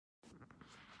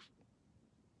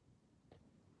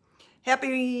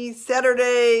Happy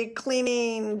Saturday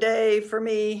cleaning day for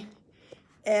me.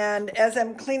 And as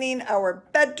I'm cleaning our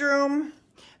bedroom,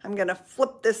 I'm gonna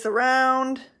flip this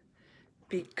around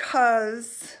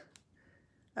because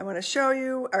I wanna show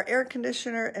you our air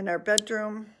conditioner in our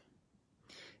bedroom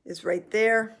is right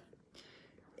there.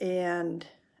 And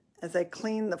as I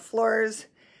clean the floors,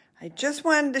 I just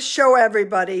wanted to show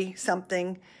everybody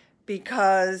something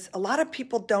because a lot of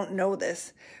people don't know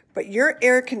this, but your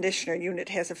air conditioner unit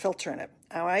has a filter in it.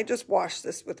 Now, I just washed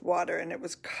this with water and it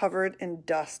was covered in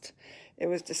dust. It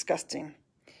was disgusting.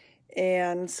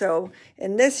 And so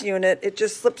in this unit, it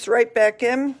just slips right back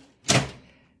in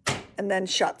and then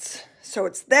shuts. So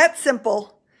it's that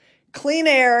simple. Clean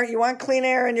air. You want clean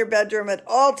air in your bedroom at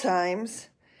all times.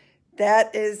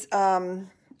 That is a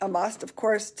must, of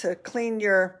course, to clean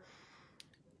your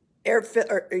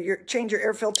change your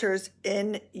air filters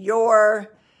in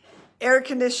your air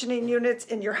conditioning units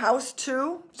in your house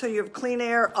too. So you have clean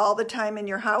air all the time in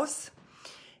your house.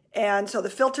 And so the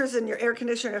filters in your air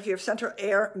conditioner, if you have central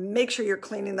air, make sure you're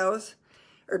cleaning those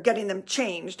or getting them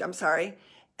changed, I'm sorry.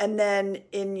 And then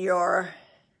in your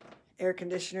air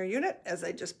conditioner unit, as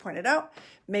I just pointed out,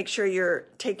 make sure you're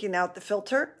taking out the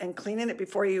filter and cleaning it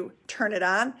before you turn it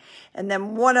on. And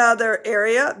then one other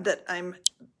area that I'm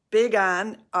big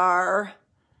on are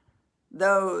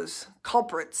those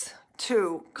culprits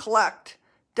to collect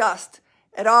dust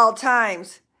at all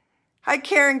times. Hi,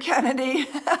 Karen Kennedy.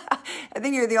 I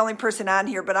think you're the only person on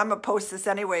here, but I'm going to post this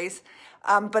anyways.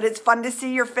 But it's fun to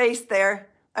see your face there.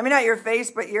 I mean, not your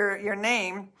face, but your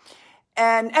name.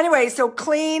 And anyway, so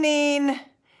cleaning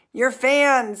your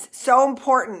fans, so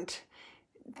important.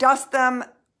 Dust them,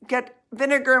 get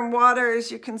vinegar and water.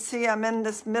 As you can see, I'm in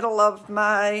this middle of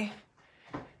my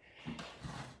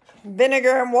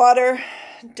vinegar and water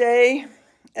day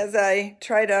as I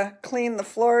try to clean the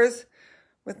floors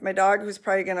with my dog, who's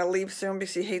probably going to leave soon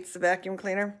because he hates the vacuum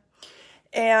cleaner.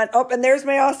 And oh, and there's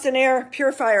my Austin Air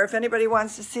purifier if anybody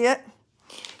wants to see it.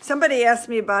 Somebody asked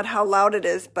me about how loud it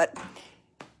is, but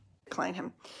decline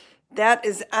him. That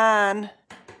is on.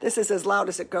 This is as loud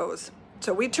as it goes.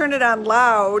 So we turn it on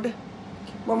loud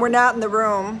when we're not in the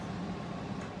room.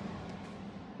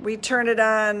 We turn it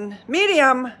on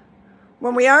medium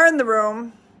when we are in the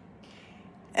room.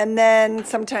 And then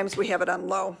sometimes we have it on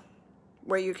low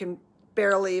where you can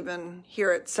barely even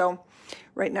hear it. So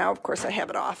right now, of course, I have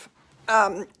it off.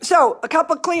 So a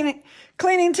couple cleaning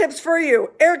tips for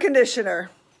you. Air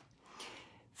conditioner,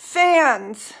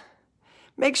 fans.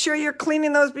 Make sure you're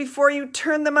cleaning those before you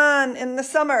turn them on in the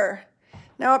summer.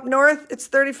 Now up north, it's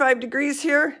 35 degrees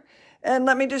here. And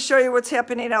let me just show you what's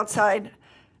happening outside.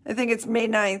 I think it's May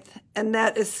 9th, and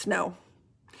that is snow.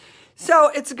 So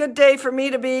it's a good day for me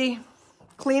to be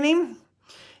cleaning.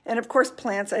 And of course,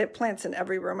 plants. I have plants in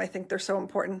every room. I think they're so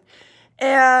important.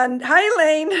 And hi,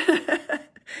 Elaine.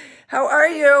 How are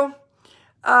you?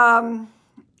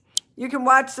 You can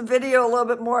watch the video a little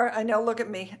bit more. I know, look at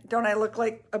me. Don't I look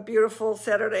like a beautiful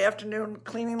Saturday afternoon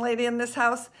cleaning lady in this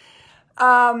house?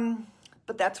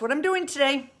 But that's what I'm doing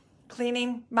today.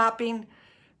 Cleaning, mopping,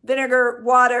 vinegar,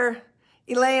 water.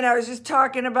 Elaine, I was just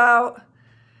talking about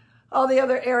all the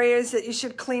other areas that you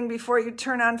should clean before you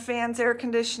turn on fans, air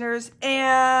conditioners,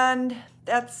 and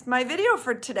that's my video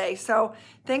for today. So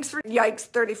thanks for, yikes,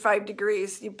 35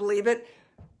 degrees, you believe it?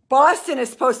 Boston is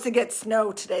supposed to get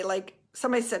snow today, like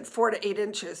somebody said 4 to 8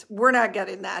 inches. We're not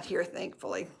getting that here,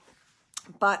 thankfully.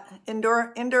 But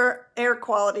indoor air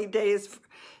quality days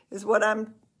is what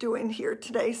I'm doing here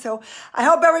today. So I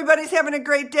hope everybody's having a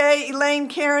great day. Elaine,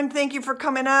 Karen, thank you for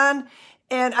coming on.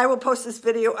 And I will post this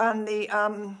video on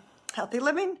the Healthy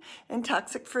Living and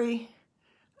Toxic Free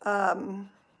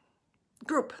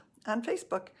group on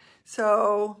Facebook.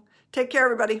 So take care,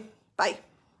 everybody. Bye.